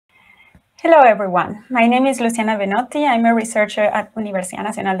Hello, everyone. My name is Luciana Benotti. I'm a researcher at Universidad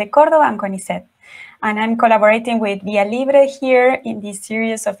Nacional de Córdoba and Jeunesse, and I'm collaborating with Via Libre here in this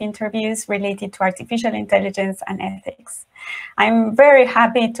series of interviews related to artificial intelligence and ethics. I'm very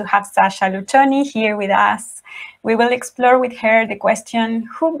happy to have Sasha Luccioni here with us. We will explore with her the question,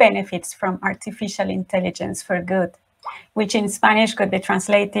 who benefits from artificial intelligence for good, which in Spanish could be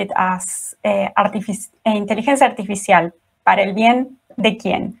translated as inteligencia artificial para el bien de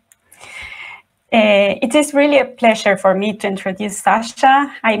quién. It is really a pleasure for me to introduce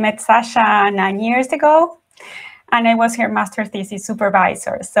Sasha. I met Sasha 9 years ago, and I was her master thesis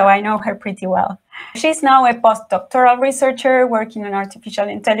supervisor, so I know her pretty well. She's now a postdoctoral researcher working on artificial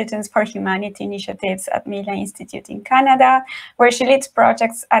intelligence for humanity initiatives at Mila Institute in Canada, where she leads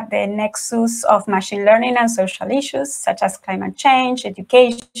projects at the nexus of machine learning and social issues, such as climate change,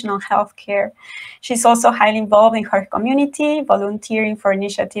 educational healthcare. She's also highly involved in her community, volunteering for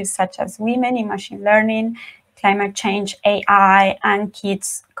initiatives such as Women in Machine Learning, Climate Change, AI, and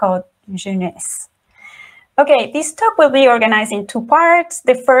kids called Jeunesse. Okay, this talk will be organized in two parts.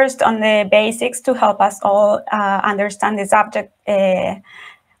 The first on the basics to help us all understand the subject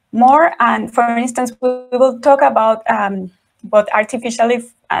more. And for instance, we will talk about what artificial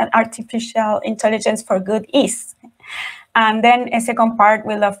intelligence for good is. And then a second part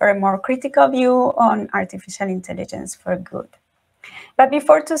will offer a more critical view on artificial intelligence for good. But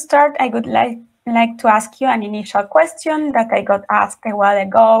before to start, I would like to ask you an initial question that I got asked a while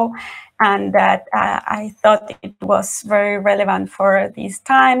ago, and that I thought it was very relevant for these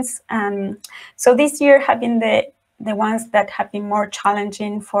times. So this year have been the ones that have been more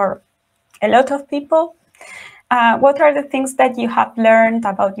challenging for a lot of people. What are the things that you have learned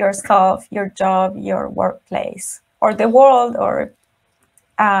about yourself, your job, your workplace, or the world, or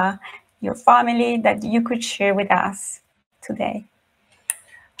your family that you could share with us today?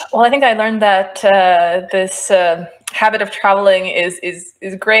 Well, I think I learned that this habit of traveling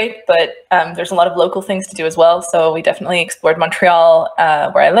is great, but there's a lot of local things to do as well. So we definitely explored Montreal,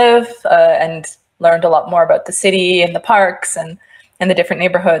 where I live, and learned a lot more about the city and the parks and the different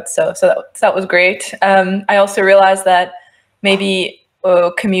neighborhoods. So that was great. I also realized that maybe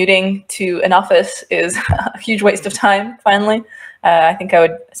commuting to an office is a huge waste of time, finally. I think I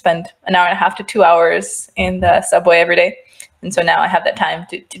would spend an hour and a half to 2 hours in the subway every day. And so now I have that time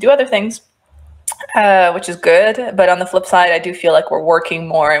to do other things, which is good. But on the flip side, I do feel like we're working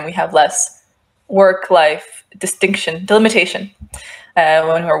more and we have less work-life delimitation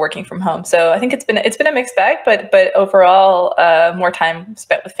when we're working from home. So I think it's been a mixed bag, but overall, more time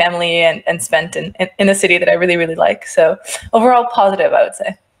spent with family and spent in a city that I really, really like. So overall positive, I would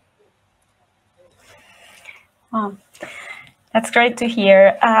say. Wow, that's great to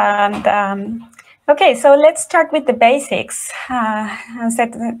hear. And okay, so let's start with the basics and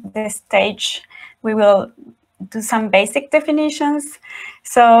set the stage. We will do some basic definitions.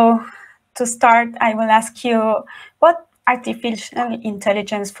 So to start, I will ask you what artificial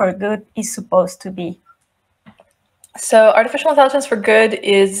intelligence for good is supposed to be. So artificial intelligence for good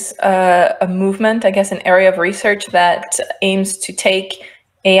is a movement, I guess, an area of research that aims to take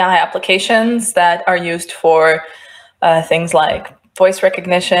AI applications that are used for things like voice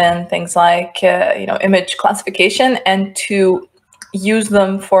recognition, things like image classification, and to use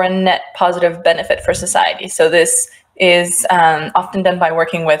them for a net positive benefit for society. So this is often done by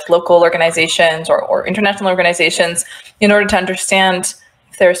working with local organizations or international organizations in order to understand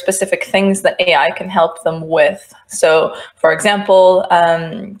if there are specific things that AI can help them with. So, for example,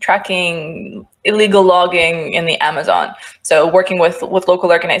 tracking illegal logging in the Amazon. So working with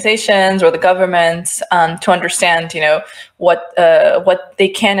local organizations or the government to understand, what they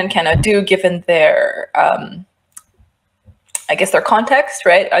can and cannot do given their, I guess, their context,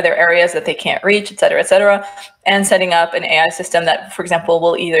 right? Are there areas that they can't reach, et cetera, and setting up an AI system that, for example,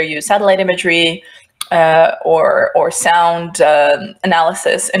 will either use satellite imagery or sound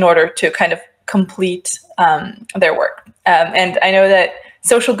analysis in order to kind of complete their work. And I know that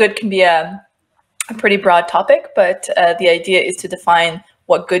social good can be a pretty broad topic, but the idea is to define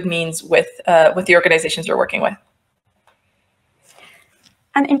what good means with the organizations you're working with.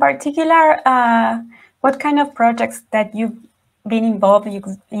 And in particular, what kind of projects that you've been involved,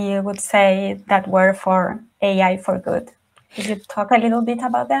 you would say that were for AI for good? Could you talk a little bit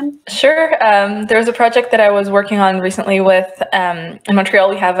about them? Sure. There was a project that I was working on recently with, in Montreal,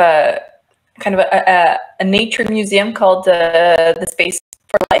 we have a kind of a nature museum called the Space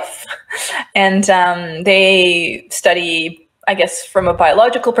for Life. And they study, I guess, from a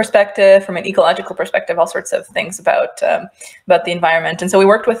biological perspective, from an ecological perspective, all sorts of things about the environment. And so we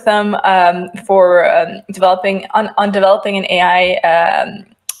worked with them for developing an AI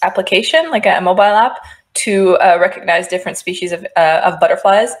application, like a mobile app, to recognize different species of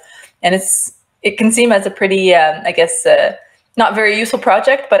butterflies. And it can seem as a pretty, I guess, not very useful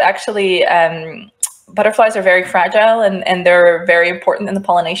project, but actually butterflies are very fragile and they're very important in the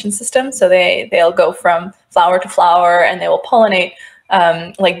pollination system. So they'll go from flower to flower and they will pollinate,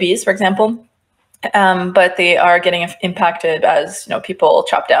 like bees, for example. But they are getting impacted as people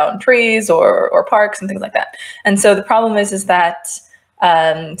chop down trees or parks and things like that. And so the problem is that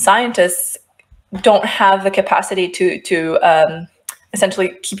scientists don't have the capacity to essentially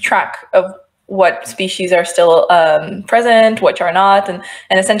keep track of what species are still present, which are not, and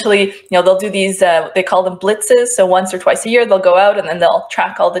essentially, they'll do these, they call them blitzes. So once or twice a year, they'll go out and then they'll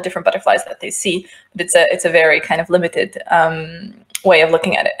track all the different butterflies that they see. But it's a very kind of limited way of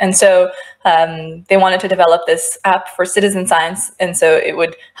looking at it. And so they wanted to develop this app for citizen science, and so it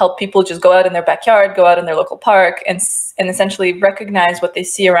would help people just go out in their backyard, go out in their local park, and essentially recognize what they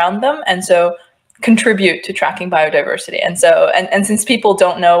see around them, and so contribute to tracking biodiversity. And so, and since people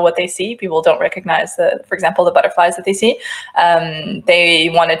don't know what they see, people don't recognize for example, the butterflies that they see,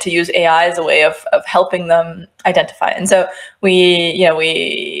 they wanted to use AI as a way of helping them identify. And so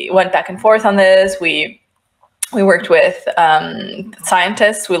we went back and forth on this. We worked with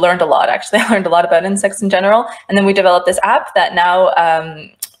scientists. We learned a lot, actually. I learned a lot about insects in general. And then we developed this app that now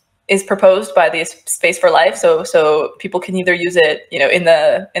is proposed by the Space for Life, so people can either use it, in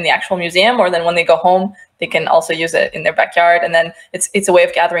the actual museum, or then when they go home, they can also use it in their backyard. And then it's a way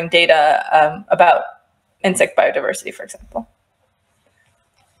of gathering data about insect biodiversity, for example.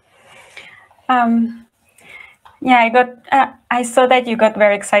 Yeah, I saw that you got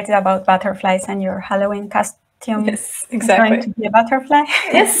very excited about butterflies and your Halloween costume. Yes, exactly. Going to be a butterfly.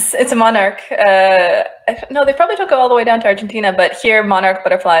 Yes, it's a monarch. No, they probably don't go all the way down to Argentina, but here monarch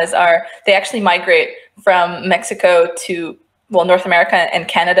butterflies they actually migrate from Mexico to, North America and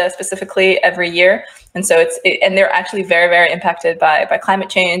Canada specifically every year. And so and they're actually very, very impacted by climate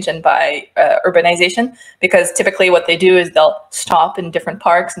change and by urbanization, because typically what they do is they'll stop in different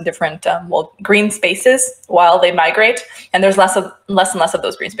parks and different green spaces while they migrate, and there's less and less of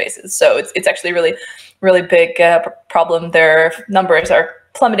those green spaces. So it's actually really, really big problem. Their numbers are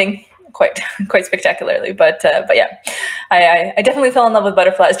plummeting quite spectacularly. But yeah, I definitely fell in love with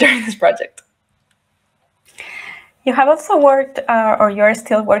butterflies during this project. You have also worked, or you're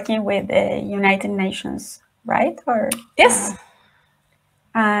still working with the United Nations, right? Or yes.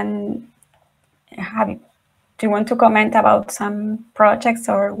 And do you want to comment about some projects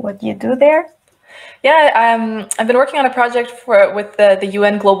or what you do there? Yeah, I've been working on a project with the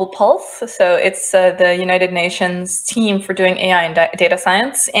UN Global Pulse. So it's the United Nations team for doing AI and data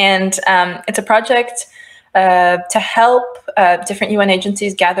science. And it's a project to help different UN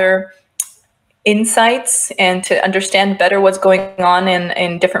agencies gather insights and to understand better what's going on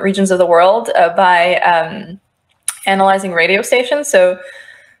in different regions of the world by analyzing radio stations. So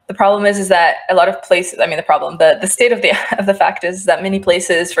the problem is that a lot of places, the state of the fact is that many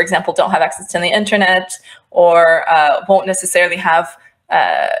places, for example, don't have access to the internet, or won't necessarily have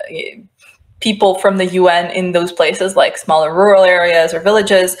people from the UN in those places, like smaller rural areas or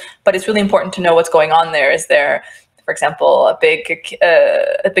villages. But it's really important to know what's going on there. Is there, for example, a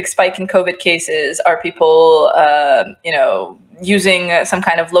big spike in COVID cases? Are people, using some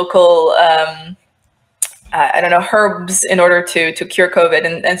kind of local, herbs in order to cure COVID?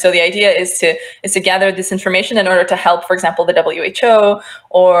 And so the idea is to gather this information in order to help, for example, the WHO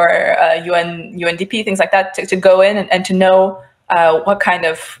or UNDP, things like that, to go in and to know what kind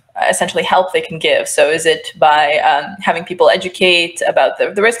of essentially help they can give. So is it by having people educate about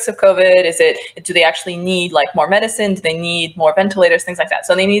the risks of COVID? Do they actually need more medicine? Do they need more ventilators? Things like that.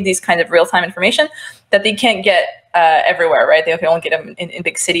 So they need these kind of real-time information that they can't get everywhere, right? They can only get them in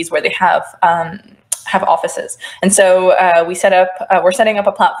big cities where they have offices. And so we're setting up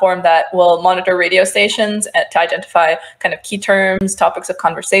a platform that will monitor radio stations to identify kind of key terms, topics of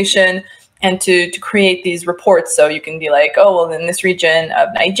conversation, and to create these reports. So you can be like, oh, well, in this region of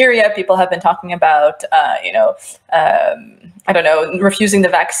Nigeria, people have been talking about, refusing the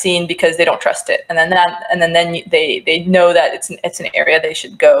vaccine because they don't trust it. And then they know that it's an area they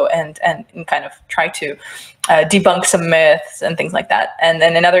should go and kind of try to debunk some myths and things like that. And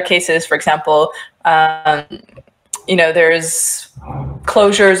then in other cases, for example, there's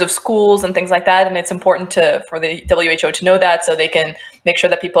closures of schools and things like that, and it's important for the WHO to know that, so they can make sure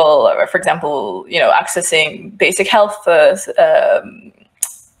that people are, for example, accessing basic health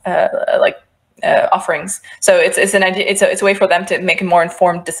offerings. So it's an idea. It's a way for them to make more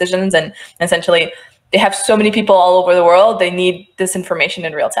informed decisions, and essentially they have so many people all over the world. They need this information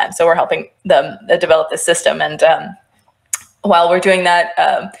in real time. So we're helping them develop this system, and while we're doing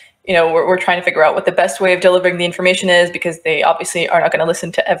that, you know, we're trying to figure out what the best way of delivering the information is, because they obviously are not going to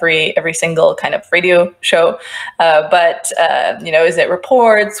listen to every single kind of radio show. But you know, is it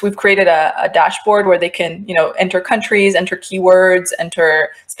reports? We've created a dashboard where they can, you know, enter countries, enter keywords, enter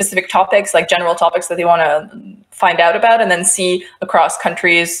specific topics, like general topics that they want to find out about, and then see across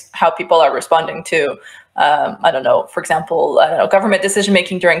countries how people are responding to, I don't know, for example, I don't know, government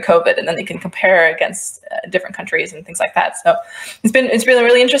decision-making during COVID, and then they can compare against different countries and things like that. So it's really,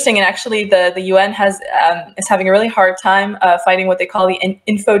 really interesting. And actually the UN is having a really hard time fighting what they call the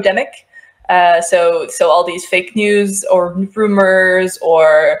infodemic. So all these fake news or rumors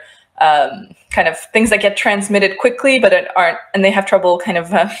or kind of things that get transmitted quickly, but aren't, and they have trouble kind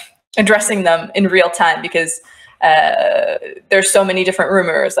of addressing them in real time, because there's so many different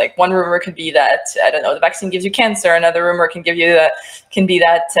rumors. Like one rumor could be that, I don't know, the vaccine gives you cancer. Another rumor can be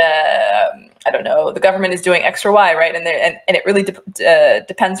that I don't know, the government is doing X or Y, right? And it really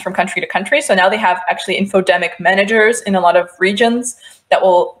depends from country to country. So now they have actually infodemic managers in a lot of regions that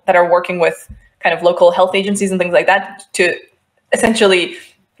are working with kind of local health agencies and things like that to essentially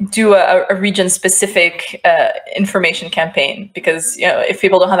do a region-specific information campaign, because, you know, if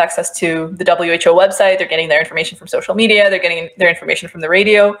people don't have access to the WHO website, they're getting their information from social media, they're getting their information from the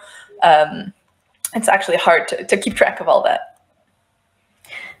radio. It's actually hard to keep track of all that.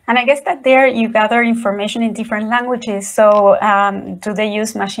 And I guess that there you gather information in different languages. So do they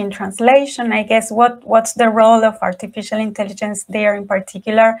use machine translation? I guess what's the role of artificial intelligence there in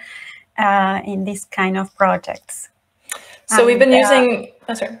particular in these kind of projects? So we've been using,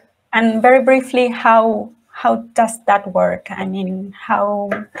 oh, sorry. And very briefly, how does that work? I mean, how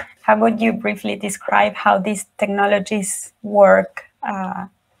would you briefly describe how these technologies work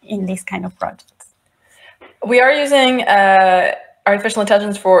in these kind of projects? We are using artificial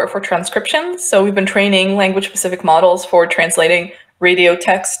intelligence for transcription. So we've been training language-specific models for translating radio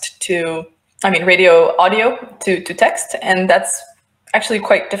audio to text, and that's actually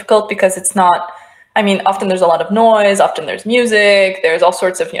quite difficult because it's not. I mean, often there's a lot of noise, often there's music, there's all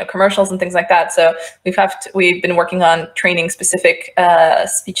sorts of, you know, commercials and things like that. So we've been working on training specific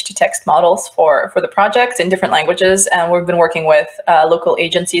speech-to-text models for the project in different languages, and we've been working with local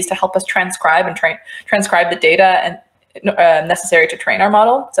agencies to help us transcribe the data and necessary to train our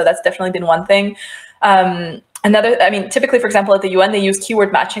model. So that's definitely been one thing. Another, I mean, typically, for example, at the UN, they use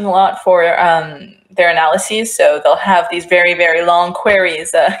keyword matching a lot for their analyses. So they'll have these very, very long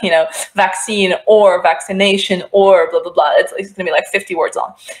queries, you know, vaccine or vaccination or blah, blah, blah. It's going to be like 50 words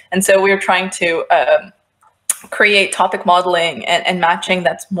long. And so we're trying to create topic modeling and matching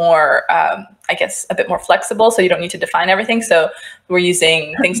that's more, I guess, a bit more flexible. So you don't need to define everything. So we're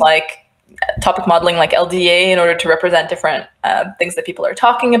using things like topic modeling like LDA in order to represent different things that people are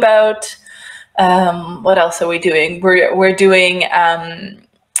talking about. What else are we doing? We're doing,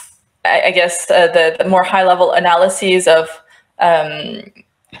 I guess, the more high-level analyses of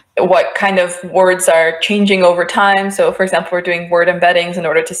what kind of words are changing over time. So, for example, we're doing word embeddings in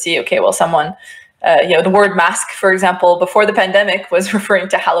order to see, okay, well, someone, you know, the word mask, for example, before the pandemic was referring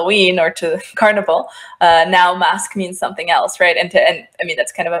to Halloween or to Carnival. Now mask means something else, right? And I mean,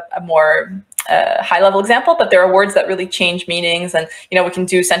 that's kind of a more high-level example, but there are words that really change meanings, and, you know, we can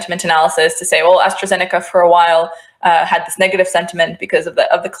do sentiment analysis to say, well, AstraZeneca for a while had this negative sentiment because of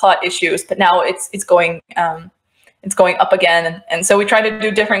the clot issues, but now it's going up again, and so we try to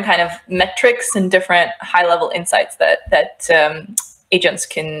do different kind of metrics and different high-level insights that agents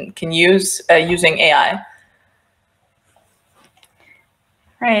can use using AI.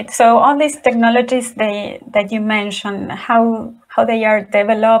 Right. So all these technologies that you mentioned, how they are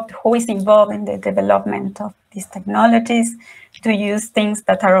developed, who is involved in the development of these technologies, to use things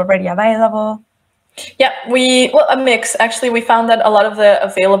that are already available? Yeah, well, a mix. Actually, we found that a lot of the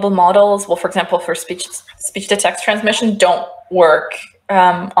available models, well, for example, for speech to text transmission, don't work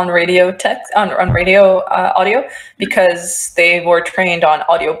on radio text, on radio audio, because they were trained on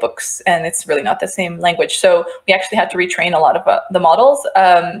audiobooks, and it's really not the same language. So we actually had to retrain a lot of the models.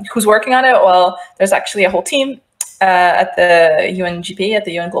 Who's working on it? Well, there's actually a whole team at the UNGP, at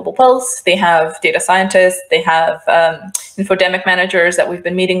the UN Global Pulse. They have data scientists, they have infodemic managers that we've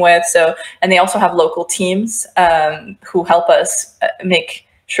been meeting with. So, and they also have local teams who help us make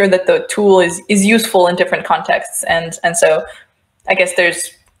sure that the tool is useful in different contexts. And so I guess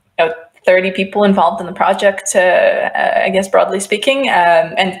there's 30 people involved in the project, I guess, broadly speaking,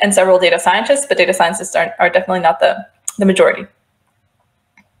 and several data scientists, but data scientists are definitely not the majority.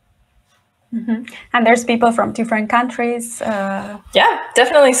 Mm-hmm. And there's people from different countries. Yeah,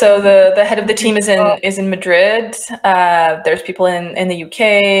 definitely. So the head of the team is in Madrid. There's people in the UK,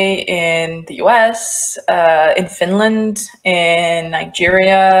 in the US, in Finland, in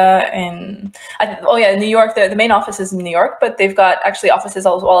Nigeria, in New York. The main office is in New York, but they've got actually offices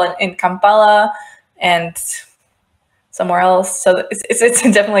as well in Kampala and somewhere else. So it's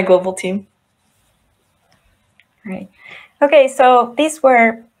definitely a global team. Right. Okay, so these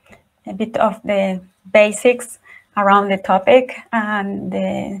were a bit of the basics around the topic and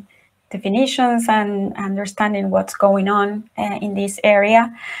the definitions and understanding what's going on in this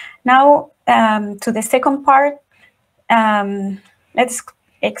area. Now, to the second part, let's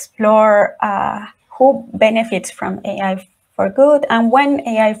explore who benefits from AI for good and when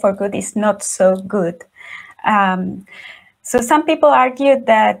AI for good is not so good. So some people argue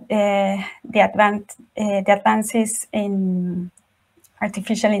that the advances in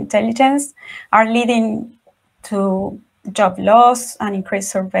artificial intelligence are leading to job loss and increased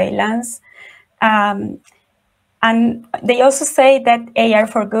surveillance. And they also say that AI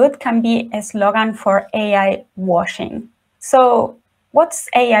for good can be a slogan for AI washing. So what's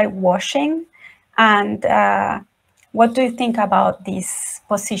AI washing? And what do you think about this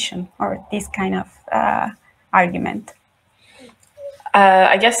position or this kind of argument?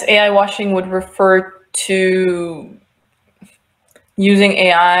 I guess AI washing would refer to using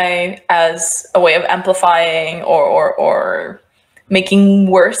AI as a way of amplifying or making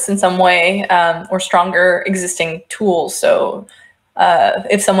worse in some way or stronger existing tools. So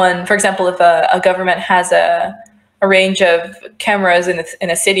if someone, for example, if a government has a range of cameras in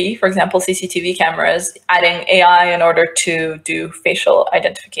a city, for example, CCTV cameras, adding AI in order to do facial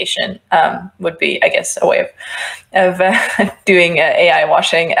identification would be, I guess, a way of doing AI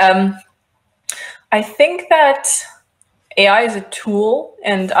washing. I think that AI is a tool,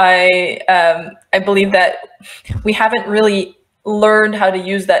 and I believe that we haven't really learned how to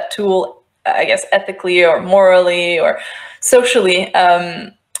use that tool, I guess, ethically or morally or socially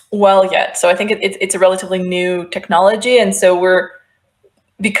well yet. So I think it's a relatively new technology, and so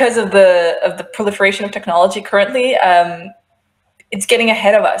because of the proliferation of technology currently, it's getting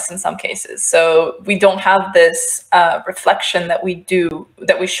ahead of us in some cases. So we don't have this reflection that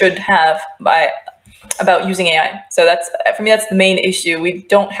we should have about using AI. So for me, that's the main issue. We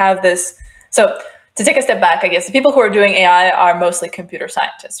don't have this. So to take a step back, I guess the people who are doing AI are mostly computer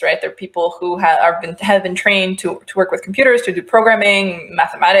scientists, right? They're people who have been trained to work with computers, to do programming,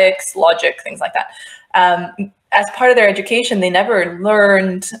 mathematics, logic, things like that. As part of their education, they never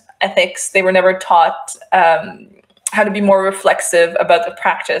learned ethics. They were never taught how to be more reflexive about the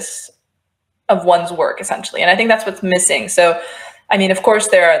practice of one's work, essentially. And I think that's what's missing. So, I mean, of course,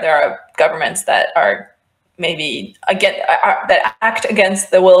 there are governments that are maybe that act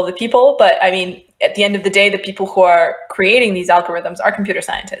against the will of the people. But I mean, at the end of the day, the people who are creating these algorithms are computer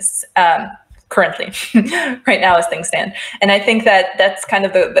scientists currently, right now as things stand. And I think that that's kind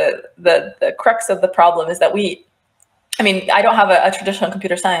of the crux of the problem is that I don't have a traditional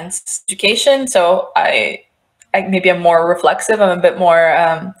computer science education, so I maybe I'm more reflexive. I'm a bit more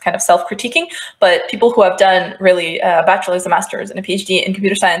kind of self-critiquing, but people who have done really a bachelor's, a master's, and a PhD in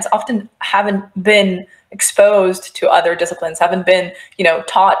computer science often haven't been exposed to other disciplines, haven't been,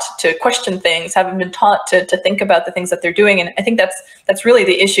 taught to question things, haven't been taught to think about the things that they're doing. And I think that's really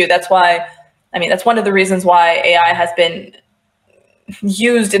the issue. That's why, that's one of the reasons why AI has been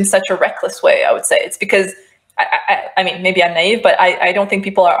used in such a reckless way, I would say. It's because, maybe I'm naive, but I don't think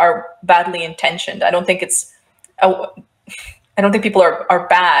people are badly intentioned. I don't think people are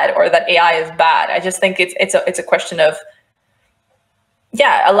bad or that AI is bad. I just think it's a question of,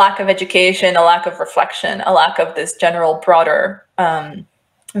 a lack of education, a lack of reflection, a lack of this general broader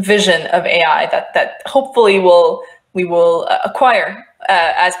vision of AI that hopefully we will acquire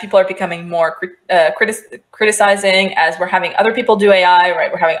as people are becoming more criticizing, as we're having other people do AI,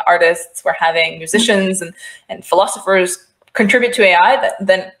 right? We're having artists, we're having musicians and philosophers contribute to AI,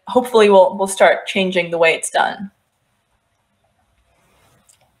 then hopefully we'll start changing the way it's done.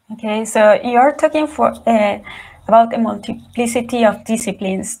 Okay, so you're talking about a multiplicity of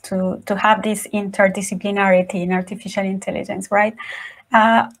disciplines to have this interdisciplinarity in artificial intelligence, right?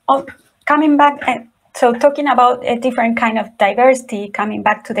 Coming back, so talking about a different kind of diversity, coming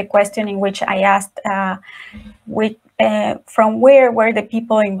back to the question in which I asked, from where were the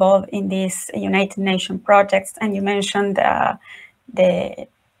people involved in these United Nations projects? And you mentioned the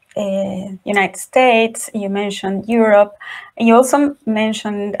United States, you mentioned Europe, you also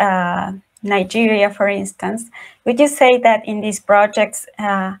mentioned Nigeria, for instance. Would you say that in these projects,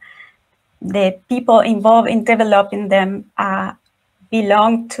 the people involved in developing them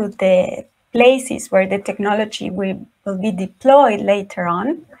belong to the places where the technology will be deployed later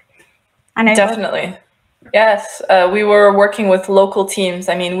on. And definitely. Yes, we were working with local teams.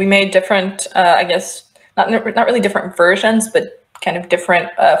 I mean, we made different, I guess, not really different versions, but kind of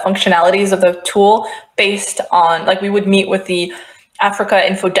different functionalities of the tool based on, like, we would meet with the Africa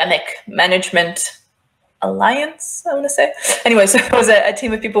Infodemic Management Alliance, I want to say. Anyway, so it was a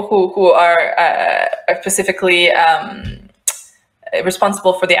team of people who are specifically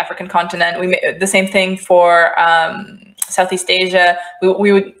responsible for the African continent. We made the same thing for Southeast Asia.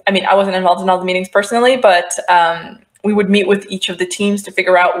 We would, I mean, I wasn't involved in all the meetings personally, but we would meet with each of the teams to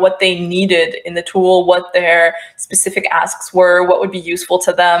figure out what they needed in the tool, what their specific asks were, what would be useful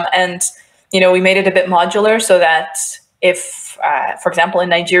to them. And, you know, we made it a bit modular so that if, for example, in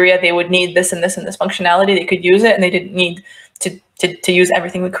Nigeria, they would need this and this and this functionality, they could use it, and they didn't need to use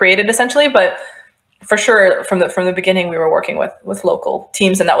everything we created, essentially. But for sure, from the beginning, we were working with local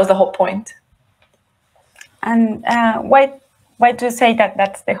teams, and that was the whole point. And why do you say that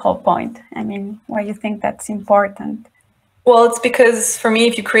that's the whole point? I mean, why do you think that's important? Well, it's because for me,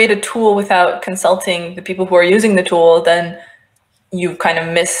 if you create a tool without consulting the people who are using the tool, then you kind of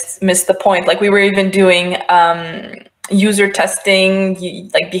missed the point. Like, we were even doing user testing,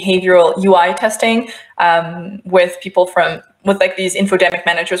 like behavioral UI testing, with people with like these infodemic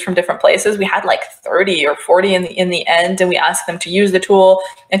managers from different places. We had like 30 or 40 in the end, and we asked them to use the tool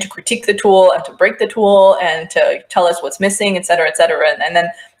and to critique the tool and to break the tool and to tell us what's missing, et cetera, et cetera. And then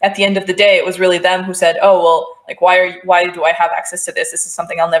at the end of the day, it was really them who said, oh, well, like, why do I have access to this? This is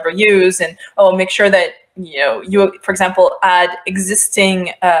something I'll never use. And, oh, make sure that, you know, you, for example, add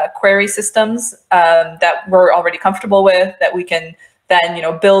existing query systems that we're already comfortable with, that we can then, you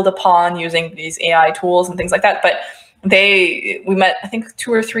know, build upon using these AI tools and things like that. But we met, I think,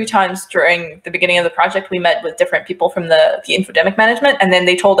 2 or 3 times during the beginning of the project. We met with different people from the infodemic management, and then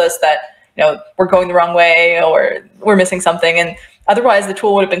they told us that, you know, we're going the wrong way or we're missing something, and otherwise the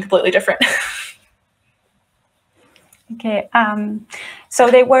tool would have been completely different. Okay,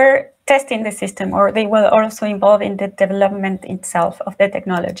 so they were testing the system, or they were also involved in the development itself of the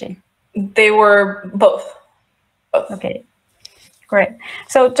technology? They were both. Okay, great.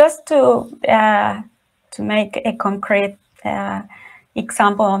 So just to make a concrete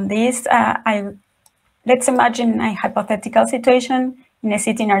example on this, let's imagine a hypothetical situation in a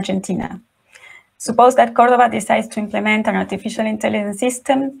city in Argentina. Suppose that Córdoba decides to implement an artificial intelligence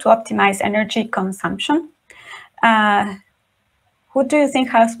system to optimize energy consumption. Who do you think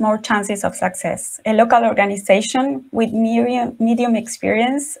has more chances of success? A local organization with medium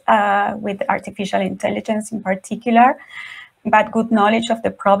experience with artificial intelligence in particular, but good knowledge of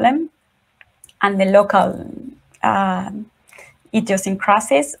the problem and the local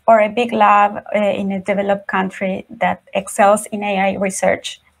idiosyncrasies, or a big lab in a developed country that excels in AI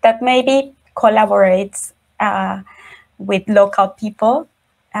research that maybe collaborates with local people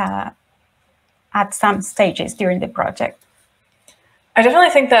at some stages during the project? I definitely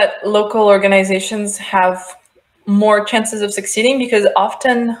think that local organizations have more chances of succeeding because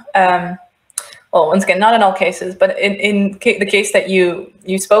often, well, once again, not in all cases, but in the case that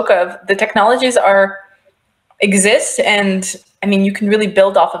you spoke of, the technologies exist, and I mean, you can really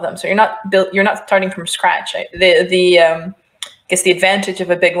build off of them. So you're not starting from scratch. I guess the advantage of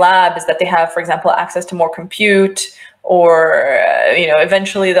a big lab is that they have, for example, access to more compute, or you know,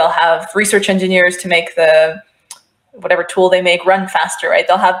 eventually they'll have research engineers to make whatever tool they make run faster, right?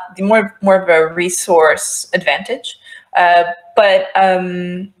 They'll have more of a resource advantage. But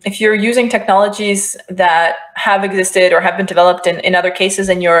if you're using technologies that have existed or have been developed in other cases,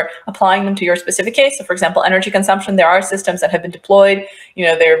 and you're applying them to your specific case, so for example, energy consumption, there are systems that have been deployed. You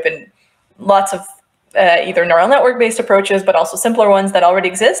know, there have been lots of either neural network-based approaches, but also simpler ones that already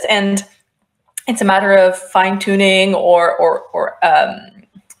exist. And it's a matter of fine-tuning or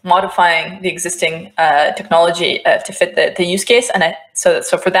modifying the existing technology to fit the use case. And so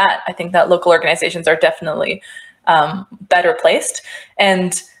for that, I think that local organizations are definitely better placed.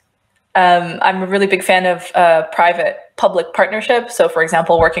 And I'm a really big fan of private-public partnerships. So, for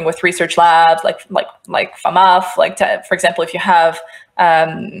example, working with research labs like FAMAF, for example, if you have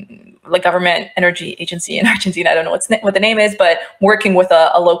like government energy agency in Argentina, I don't know what the name is, but working with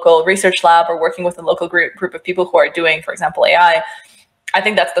a local research lab or working with a local group of people who are doing, for example, AI, I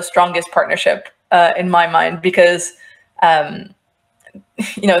think that's the strongest partnership in my mind, because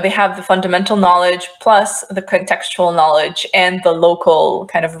you know, they have the fundamental knowledge plus the contextual knowledge and the local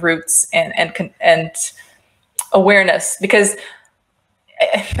kind of roots and awareness. Because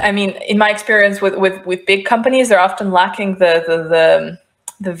I mean, in my experience with big companies, they're often lacking the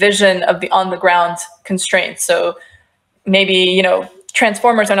vision of the on the ground constraints. So maybe, you know,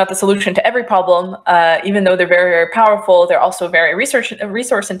 transformers are not the solution to every problem. Even though they're very, very powerful, they're also very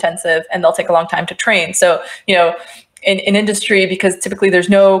resource intensive, and they'll take a long time to train. So, you know, in industry, because typically there's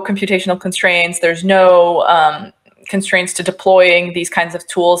no computational constraints, there's no constraints to deploying these kinds of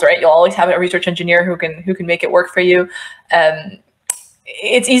tools, right? You'll always have a research engineer who can make it work for you.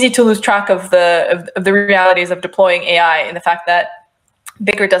 It's easy to lose track of the realities of deploying AI, and the fact that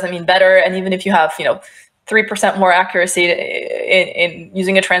bigger doesn't mean better. And even if you have, you know, 3% more accuracy in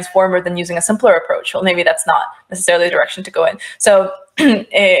using a transformer than using a simpler approach, well, maybe that's not necessarily the direction to go in. So in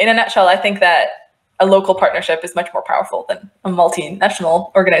a nutshell, I think that a local partnership is much more powerful than a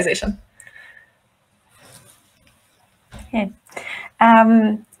multinational organization. Okay.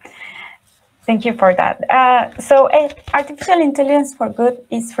 Thank you for that. So artificial intelligence for good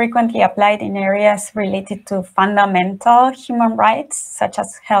is frequently applied in areas related to fundamental human rights, such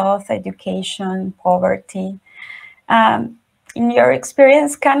as health, education, poverty. In your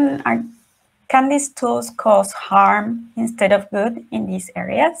experience, can these tools cause harm instead of good in these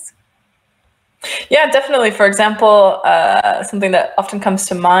areas? Yeah, definitely. For example, something that often comes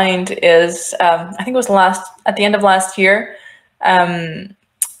to mind is, I think it was at the end of last year,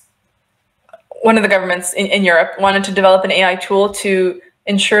 one of the governments in Europe wanted to develop an AI tool to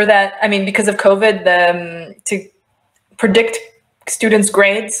ensure that, I mean, because of COVID, to predict students'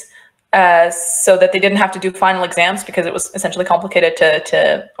 grades so that they didn't have to do final exams, because it was essentially complicated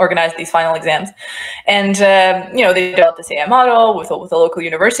to organize these final exams. And, you know, they developed this AI model with a local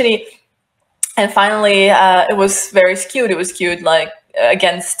university. And finally, it was very skewed. It was skewed like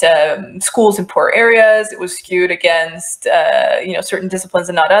against schools in poor areas. It was skewed against you know, certain disciplines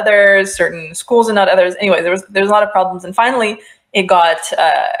and not others, certain schools and not others. Anyway, there was a lot of problems, and finally it got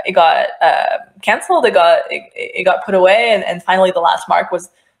canceled. It got put away, and finally the last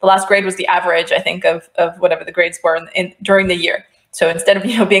grade was the average, I think, of whatever the grades were during the year. So instead of,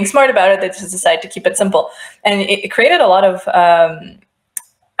 you know, being smart about it, they just decided to keep it simple, and it created a lot of.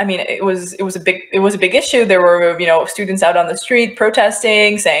 I mean, it was a big issue. There were, you know, students out on the street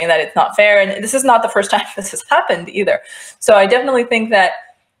protesting, saying that it's not fair. And this is not the first time this has happened either. So I definitely think that,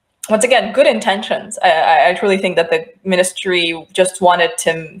 once again, good intentions. I truly think that the ministry just wanted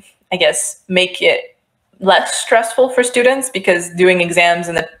to, I guess, make it less stressful for students, because doing exams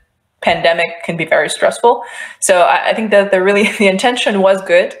in the pandemic can be very stressful. So I think that the intention was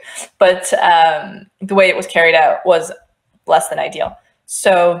good, but the way it was carried out was less than ideal.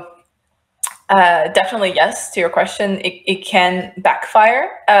 So definitely yes to your question, it can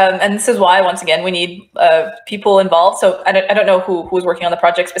backfire. And this is why, once again, we need people involved. So I don't know who was working on the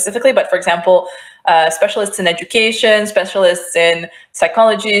project specifically, but for example, specialists in education, specialists in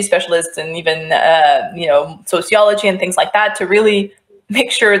psychology, specialists in even you know, sociology and things like that, to really make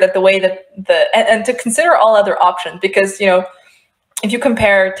sure that the way that and to consider all other options, because, you know, if you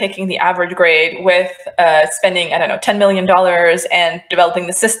compare taking the average grade with spending, I don't know, $10 million and developing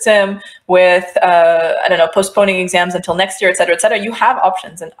the system with, I don't know, postponing exams until next year, et cetera, you have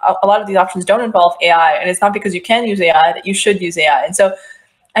options. And a lot of these options don't involve AI. And it's not because you can use AI that you should use AI. And so,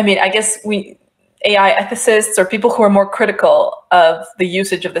 I mean, I guess AI ethicists or people who are more critical of the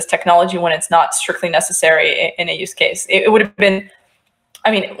usage of this technology when it's not strictly necessary in a use case, it would have been,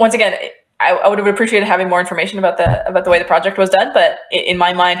 I mean, once again, I would have appreciated having more information about the way the project was done, but in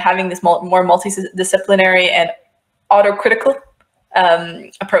my mind, having this more multidisciplinary and autocritical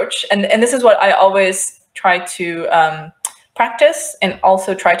approach, and this is what I always try to practice and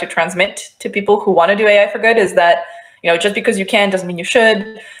also try to transmit to people who want to do AI for good, is that, you know, just because you can doesn't mean you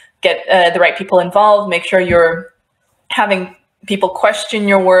should. Get the right people involved. Make sure you're having people question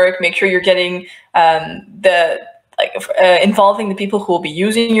your work. Make sure you're getting involving the people who will be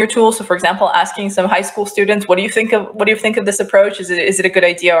using your tool. So, for example, asking some high school students, what do you think of this approach? Is it a good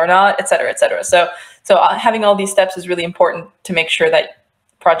idea or not, et cetera, et cetera. So having all these steps is really important to make sure that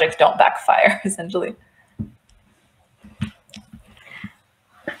projects don't backfire, essentially.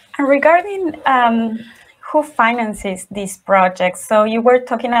 Regarding who finances these projects, so you were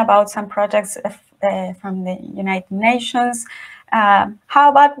talking about some projects from the United Nations. How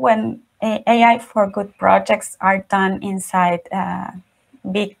about when AI for good projects are done inside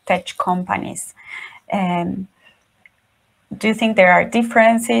big tech companies? Do you think there are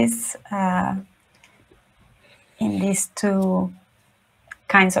differences in these two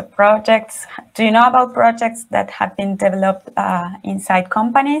kinds of projects? Do you know about projects that have been developed inside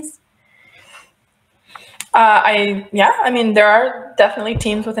companies? I mean, there are definitely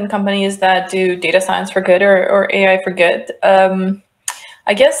teams within companies that do data science for good or AI for good.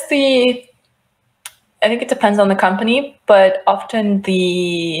 I guess I think it depends on the company, but often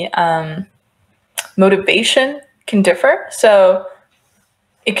the motivation can differ. So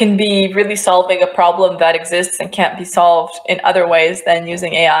it can be really solving a problem that exists and can't be solved in other ways than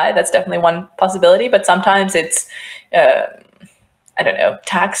using AI. That's definitely one possibility, but sometimes it's, I don't know,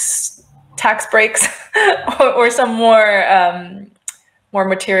 tax breaks or some more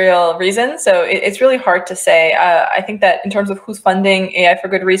material reasons. So it's really hard to say. I think that in terms of who's funding AI for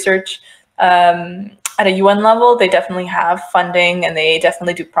good research, at a UN level, they definitely have funding and they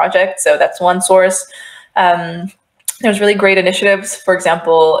definitely do projects. So that's one source. There's really great initiatives. For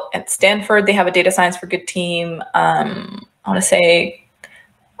example, at Stanford, they have a data science for good team. I want to say,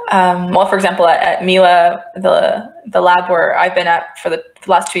 well, for example, at Mila, the lab where I've been at for the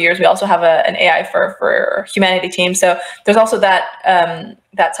last 2 years, we also have an AI for humanity team. So there's also that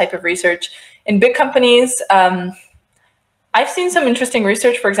type of research. In big companies, I've seen some interesting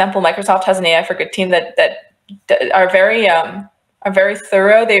research. For example, Microsoft has an AI for good team that are very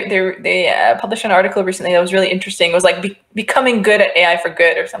thorough. They published an article recently that was really interesting. It was like becoming good at AI for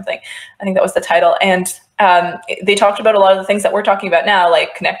good or something. I think that was the title. And they talked about a lot of the things that we're talking about now,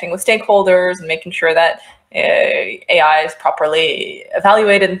 like connecting with stakeholders and making sure that AI is properly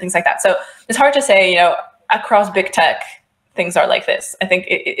evaluated and things like that. So it's hard to say, across big tech, things are like this. I think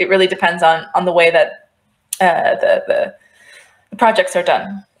it really depends on the way that the projects are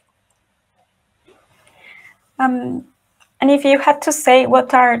done. And if you had to say,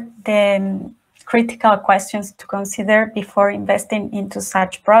 what are the critical questions to consider before investing into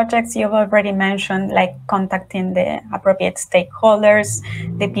such projects? You've already mentioned, like, contacting the appropriate stakeholders,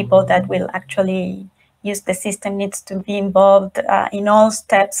 the people that will actually use the system needs to be involved in all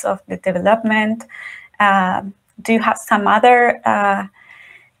steps of the development. Do you have some other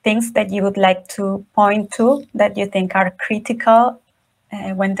things that you would like to point to that you think are critical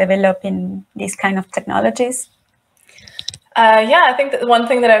when developing these kind of technologies? Yeah, I think that one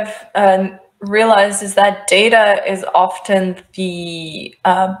thing that I've realized is that data is often the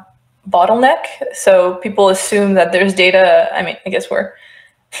bottleneck. So people assume that there's data. I mean, I guess we're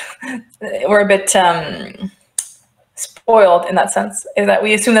a bit spoiled in that sense, is that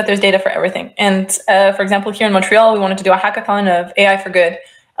we assume that there's data for everything. And for example, here in Montreal, we wanted to do a hackathon of AI for good.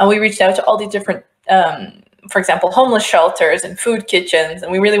 And we reached out to all these different, for example, homeless shelters and food kitchens,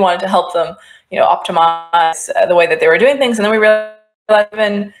 and we really wanted to help them optimize the way that they were doing things. And then we realized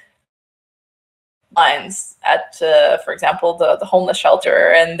even lines at, for example, the homeless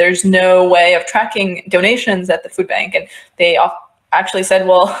shelter, and there's no way of tracking donations at the food bank. And they actually said,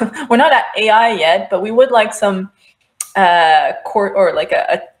 well, we're not at AI yet, but we would like some court or like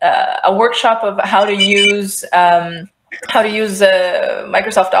a workshop of how to use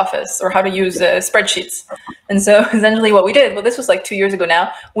Microsoft Office or how to use spreadsheets. And so essentially what we did, well, this was like 2 years ago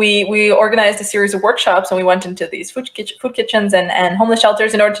now, we organized a series of workshops, and we went into these food kitchens and homeless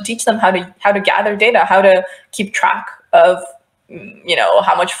shelters in order to teach them how to gather data, how to keep track of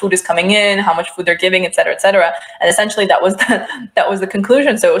how much food is coming in, how much food they're giving, et cetera, et cetera. And essentially that was the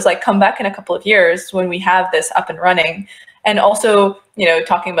conclusion. So it was like, come back in a couple of years when we have this up and running. And also,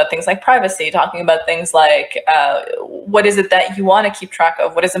 talking about things like privacy, talking about things like what is it that you want to keep track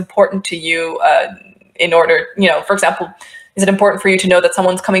of? What is important to you in order, for example, is it important for you to know that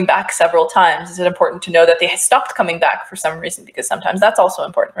someone's coming back several times? Is it important to know that they stopped coming back for some reason? Because sometimes that's also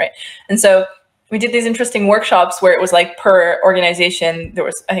important, right? And so we did these interesting workshops where it was like per organization, there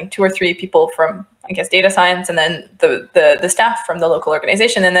was, I think, 2 or 3 people from, I guess, data science, and then the staff from the local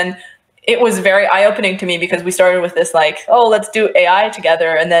organization. And then it was very eye-opening to me, because we started with this like, oh, let's do AI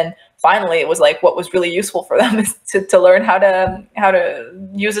together. And then finally it was like, what was really useful for them is to learn how to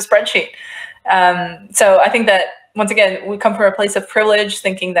use a spreadsheet. So I think that, once again, we come from a place of privilege,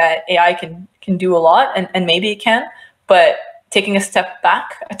 thinking that AI can do a lot, and maybe it can, but taking a step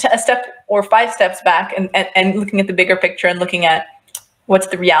back, a step or 5 steps back, and looking at the bigger picture and looking at what's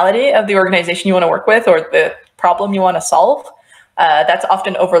the reality of the organization you want to work with or the problem you want to solve. That's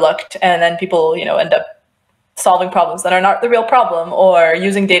often overlooked, and then people, end up solving problems that are not the real problem, or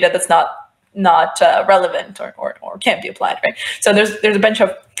using data that's not relevant or can't be applied, right? So there's a bunch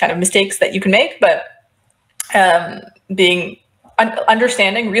of kind of mistakes that you can make, but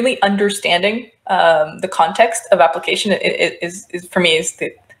really understanding the context of application is for me is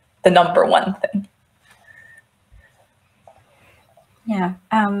the number one thing. Yeah.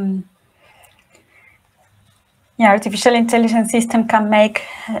 Yeah, artificial intelligence system can make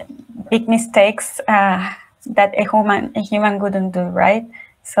big mistakes that a human wouldn't do, right?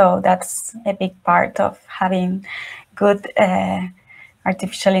 So that's a big part of having good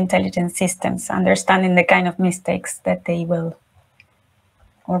artificial intelligence systems, understanding the kind of mistakes that they will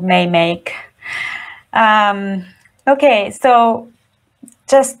or may make. Okay, so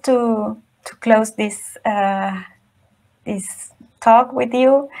just to close this talk with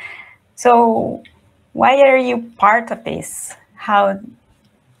you. So why are you part of this?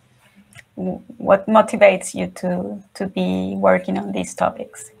 What motivates you to be working on these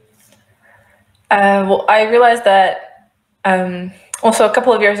topics? Well, I realized that, also a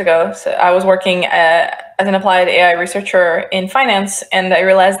couple of years ago, so I was working as an applied AI researcher in finance, and I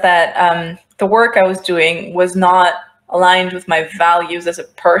realized that the work I was doing was not aligned with my values as a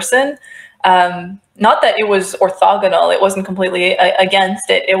person. Not that it was orthogonal, it wasn't completely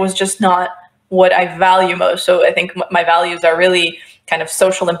against it, it was just not what I value most. So I think my values are really kind of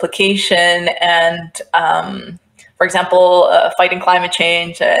social implication and, for example, fighting climate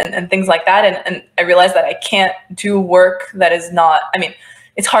change and things like that. And I realized that I can't do work that is not, I mean,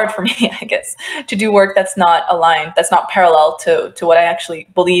 it's hard for me, I guess, to do work that's not aligned, that's not parallel to what I actually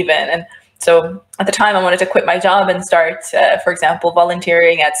believe in. And so at the time I wanted to quit my job and start, for example,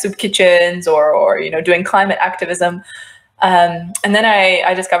 volunteering at soup kitchens or doing climate activism. And then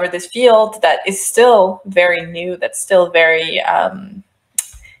I discovered this field that is still very new, that's still very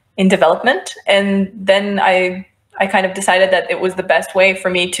in development. And then I kind of decided that it was the best way for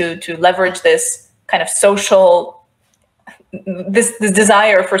me to leverage this kind of social, this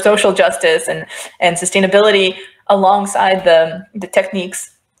desire for social justice and sustainability alongside the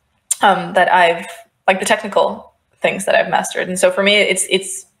techniques that I've, like the technical things that I've mastered. And so for me,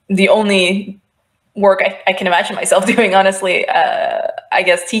 it's the only work I can imagine myself doing, honestly. I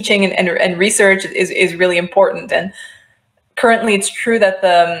guess teaching and research is really important. And currently it's true that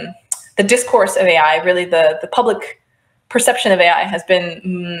the discourse of AI, really the public perception of AI has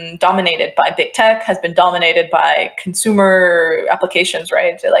been dominated by big tech, has been dominated by consumer applications,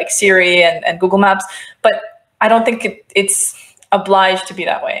 right? Like Siri and Google Maps. But I don't think it's obliged to be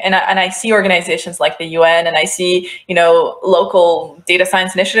that way. And I see organizations like the UN, and I see, local data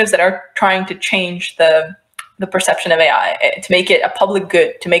science initiatives that are trying to change the perception of AI, to make it a public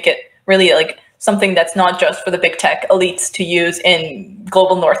good, to make it really like something that's not just for the big tech elites to use in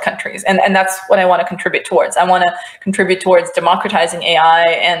global north countries. And that's what I want to contribute towards. I want to contribute towards democratizing AI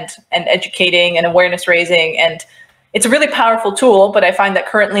and educating and awareness raising. And it's a really powerful tool, but I find that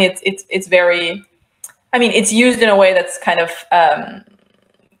currently it's very, I mean, it's used in a way that's kind of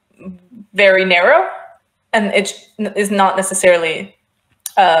very narrow, and it is not necessarily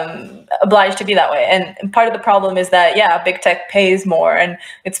obliged to be that way. And part of the problem is that, yeah, big tech pays more, and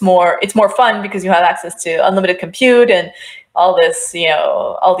it's more fun because you have access to unlimited compute and all this,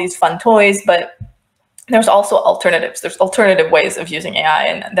 all these fun toys. But there's also alternatives. There's alternative ways of using AI,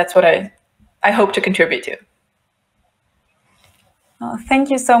 and that's what I hope to contribute to. Well, thank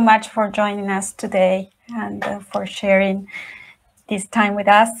you so much for joining us today and for sharing this time with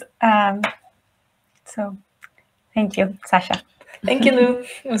us. So thank you, Sasha. Thank you, Lou.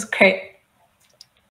 It was great.